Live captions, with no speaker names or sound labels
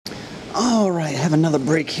Alright, I have another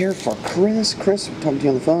break here for Chris. Chris, I'm talking to you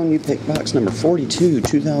on the phone. You picked box number 42,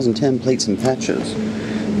 2010 plates and patches.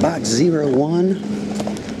 Box 01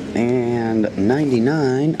 and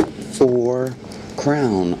 99 for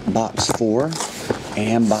Crown. Box 4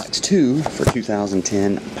 and box 2 for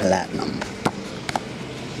 2010 Platinum.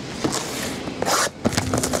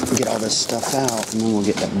 Get all this stuff out and then we'll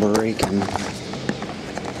get that break and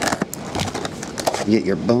get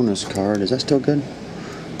your bonus card. Is that still good?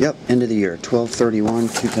 Yep, end of the year,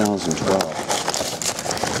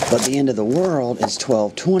 12/31/2012. But the end of the world is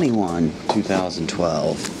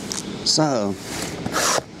 12/21/2012. So,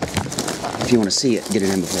 if you want to see it, get it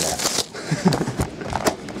in before that.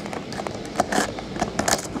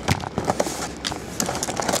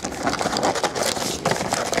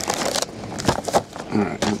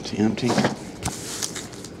 Alright, empty.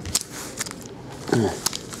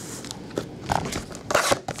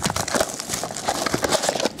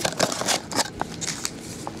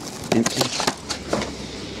 Empty.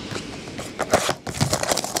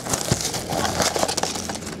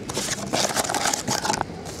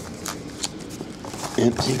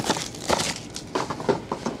 Empty.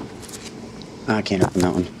 I can't open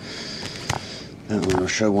that one. That one will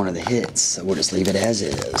show one of the hits, so we'll just leave it as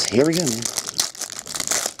is. Here we go,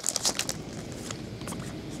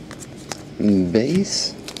 man.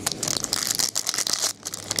 Base.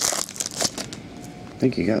 I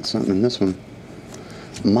think you got something in this one.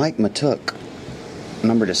 Mike Matuk,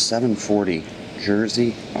 number to 740,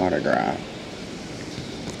 jersey autograph.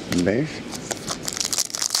 Base.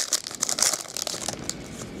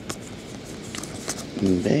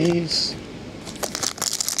 Base.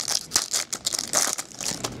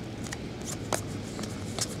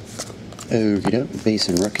 Okey doke, base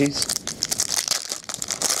and rookies.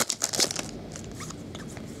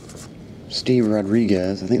 Steve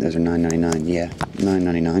Rodriguez, I think those are $9.99. Yeah,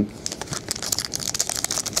 $9.99.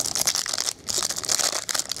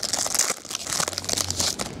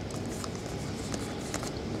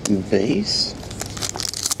 Base.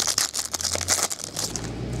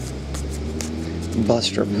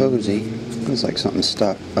 Buster Posey. Looks like something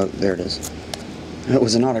stuck. Oh, there it is. It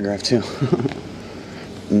was an autograph too.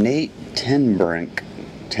 Nate Tenbrink.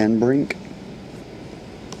 Tenbrink.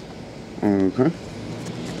 Okay.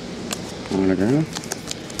 Autograph.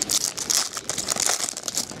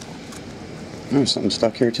 Oh, something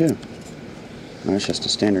stuck here too. Oh, it's just a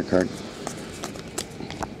standard card.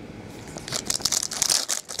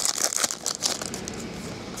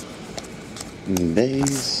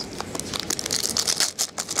 Base.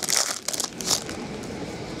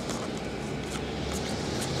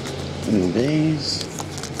 Base.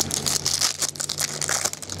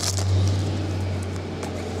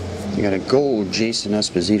 You got a gold Jason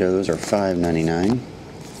Esposito. Those are $5.99.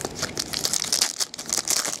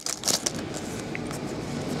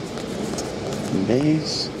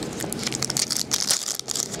 Base.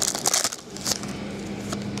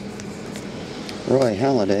 Roy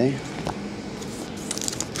Halladay.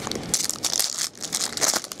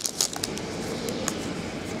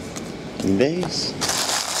 Base.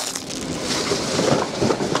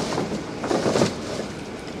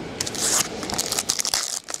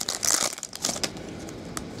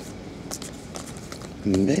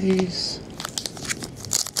 Base.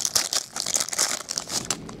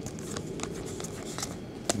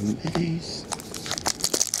 Base.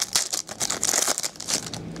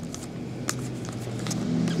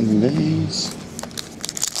 Base.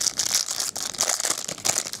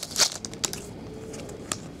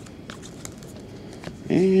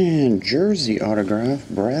 And jersey autograph,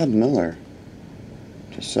 Brad Miller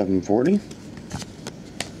to 740.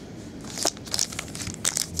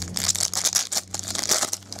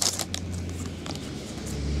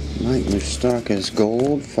 Mike Moustakas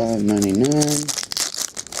gold,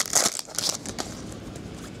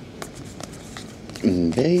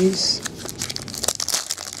 $5.99. Base.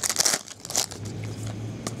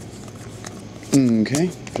 Okay,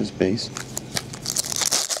 just base.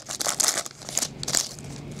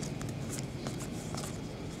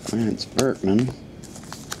 Lance Berkman.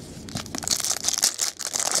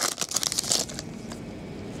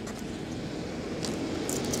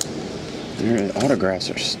 Their autographs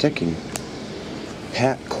are sticking.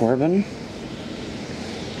 Pat Corbin.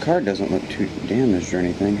 Card doesn't look too damaged or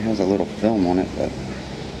anything. It has a little film on it, but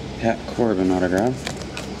Pat Corbin autograph.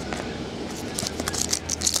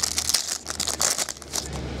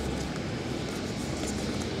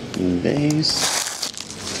 And base.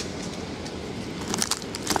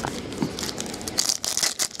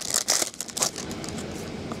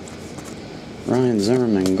 Ryan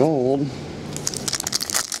Zimmerman gold.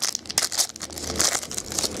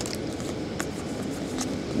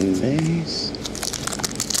 Base.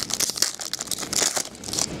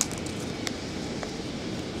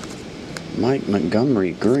 Mike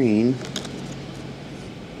Montgomery green.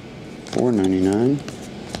 $4.99.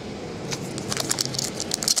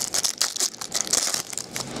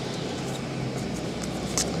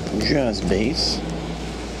 Just base.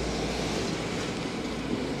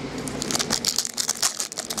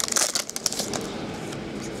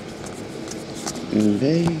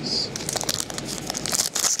 Base.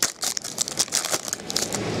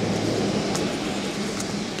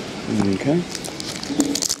 Okay.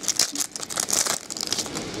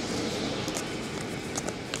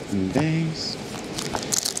 Base.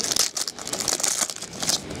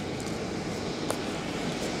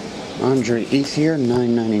 Andre Ethier,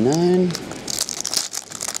 $9.99.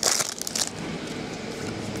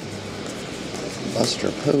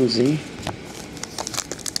 Buster Posey.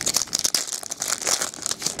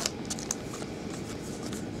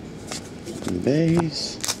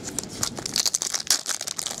 Base.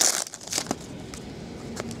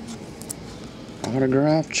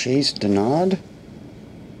 Autograph, Chase Denard.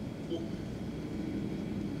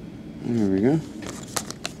 There we go.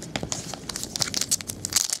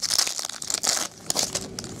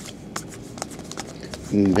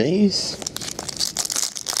 Base.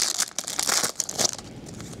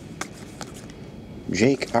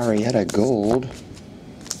 Jake Arrieta gold.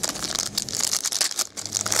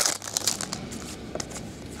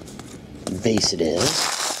 Base it is.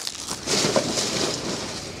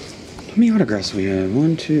 How many autographs we have?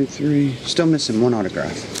 1, 2, 3. Still missing one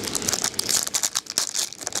autograph.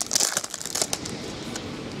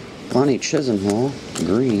 Lonnie Chisenhall,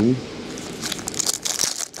 green.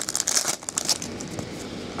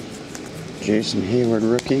 Jason Hayward,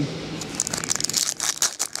 rookie.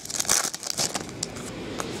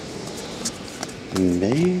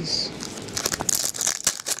 Base.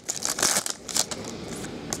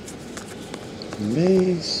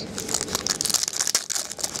 Base.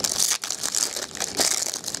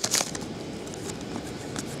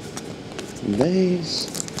 Base.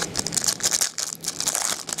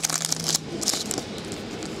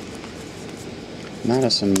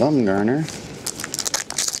 Madison Bumgarner.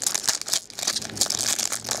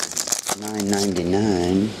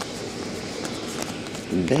 $9.99.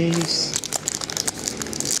 Base.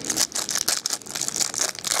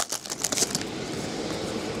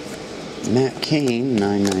 Matt Cain,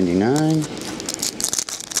 $9.99.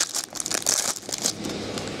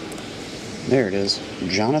 There it is.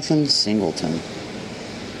 Jonathan Singleton.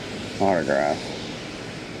 Autograph.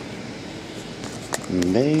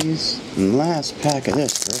 Base. And last pack of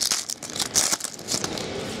this, Chris,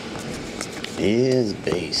 is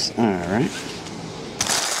base. Alright.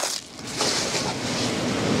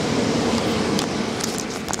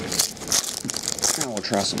 Now we'll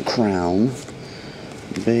try some crown.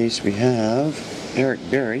 Base, we have Eric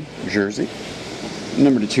Berry, jersey,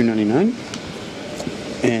 number to 299.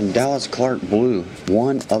 And Dallas Clark blue,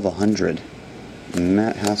 1 of 100.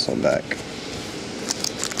 Matt Hasselbeck.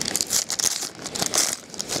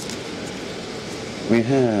 We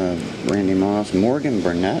have Randy Moss, Morgan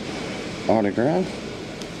Burnett, autograph,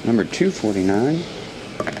 number 249.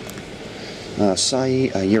 Sai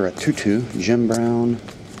Tutu, Jim Brown.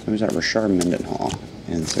 Who's that? Rashard Mendenhall.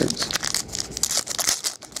 Inserts.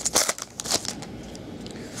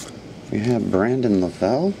 We have Brandon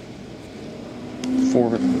Lavelle,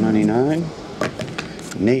 $4.99.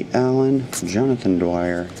 Nate Allen, Jonathan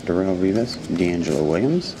Dwyer, Darrell Rivas, D'Angelo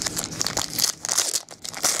Williams.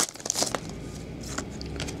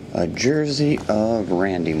 A jersey of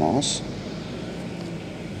Randy Moss,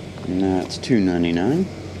 and that's $2.99.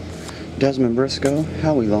 Desmond Briscoe,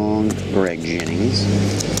 Howie Long, Greg Jennings.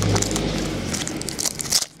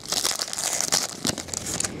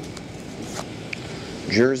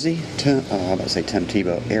 Jersey, I'm about to say Tim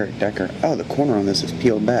Tebow, Eric Decker. Oh, the corner on this is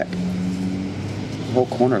peeled back. The whole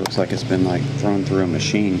corner looks like it's been like thrown through a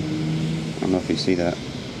machine. I don't know if you see that.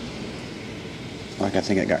 Like I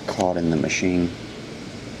think it got caught in the machine.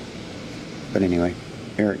 But anyway,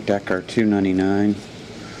 Eric Decker, $2.99.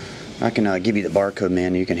 I can give you the barcode,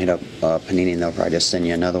 man. You can hit up Panini, and they'll probably just send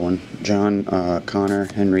you another one. John Connor,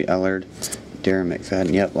 Henry Ellard, Darren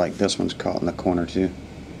McFadden. Yep, like this one's caught in the corner too.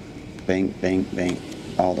 Bang, bang, bang.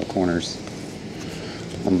 All the corners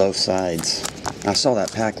on both sides. I saw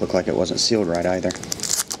that pack look like it wasn't sealed right either.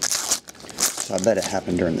 So I bet it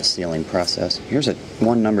happened during the sealing process. Here's a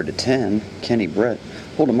one number to 10, Kenny Britt.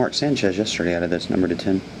 Pulled a Mark Sanchez yesterday out of this number to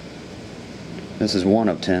 10. This is 1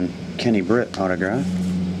 of 10, Kenny Britt autograph.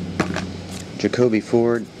 Jacoby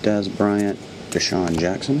Ford, Dez Bryant, Deshaun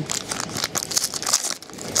Jackson.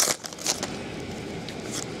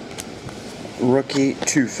 Rookie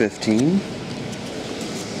 215.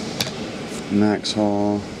 Max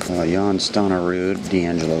Hall, Jan Stonnerud,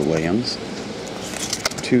 D'Angelo Williams.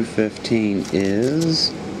 215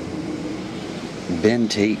 is Ben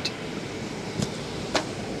Tate.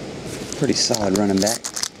 Pretty solid running back.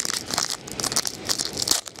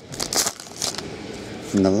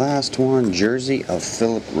 And the last one, jersey of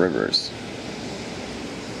Phillip Rivers.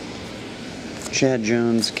 Chad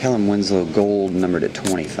Jones, Kellen Winslow, gold, numbered at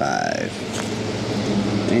 25.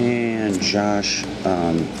 And Josh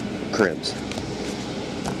Cribbs.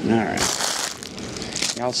 Alright.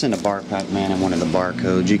 I'll send a bar pack, man, and one of the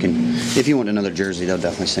barcodes. You can, if you want another jersey, they'll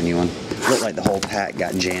definitely send you one. Looked like the whole pack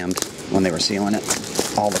got jammed when they were sealing it.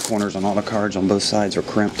 All the corners on all the cards on both sides were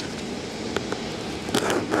crimped.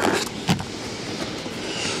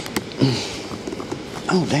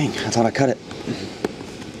 Oh, dang, I thought I cut it.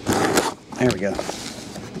 There we go.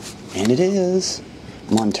 And it is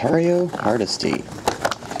Montario Hardesty.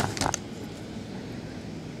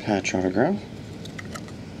 Patch autograph.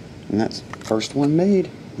 And that's first one made.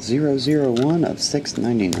 001 of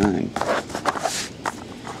 699.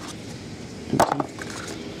 Okay.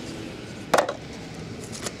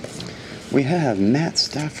 We have Matt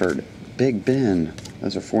Stafford, Big Ben.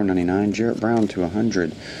 Those are $4.99. Jarrett Brown to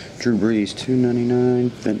 100. Drew Brees $2.99.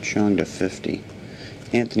 Vince Young to 50.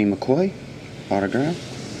 Anthony McCoy, autograph,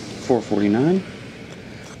 $4.49.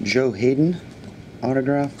 Joe Hayden,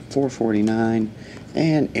 autograph, $4.49.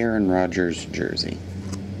 And Aaron Rodgers jersey.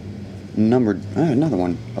 Numbered, another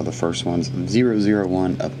one of the first ones,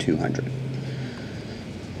 001 of 200.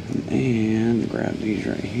 And grab these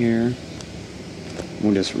right here.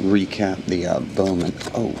 We'll just recap the Bowman.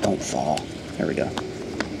 Oh, don't fall. There we go.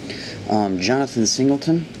 Jonathan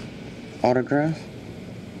Singleton, autograph.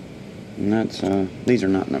 And that's, these are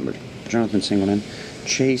not numbered. Jonathan Singleton.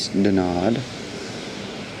 Chase Denard.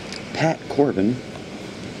 Pat Corbin.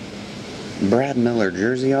 Brad Miller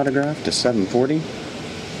jersey autograph to 740.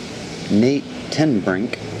 Nate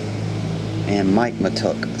Tenbrink. And Mike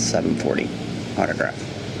Matuk, 740 autograph.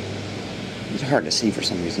 It's hard to see for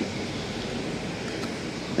some reason.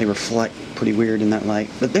 They reflect pretty weird in that light.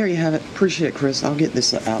 But there you have it. Appreciate it, Chris. I'll get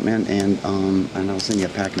this out, man, and I'll send you a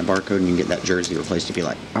pack and a barcode, and you can get that jersey replaced if you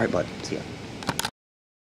like. All right, bud. See ya.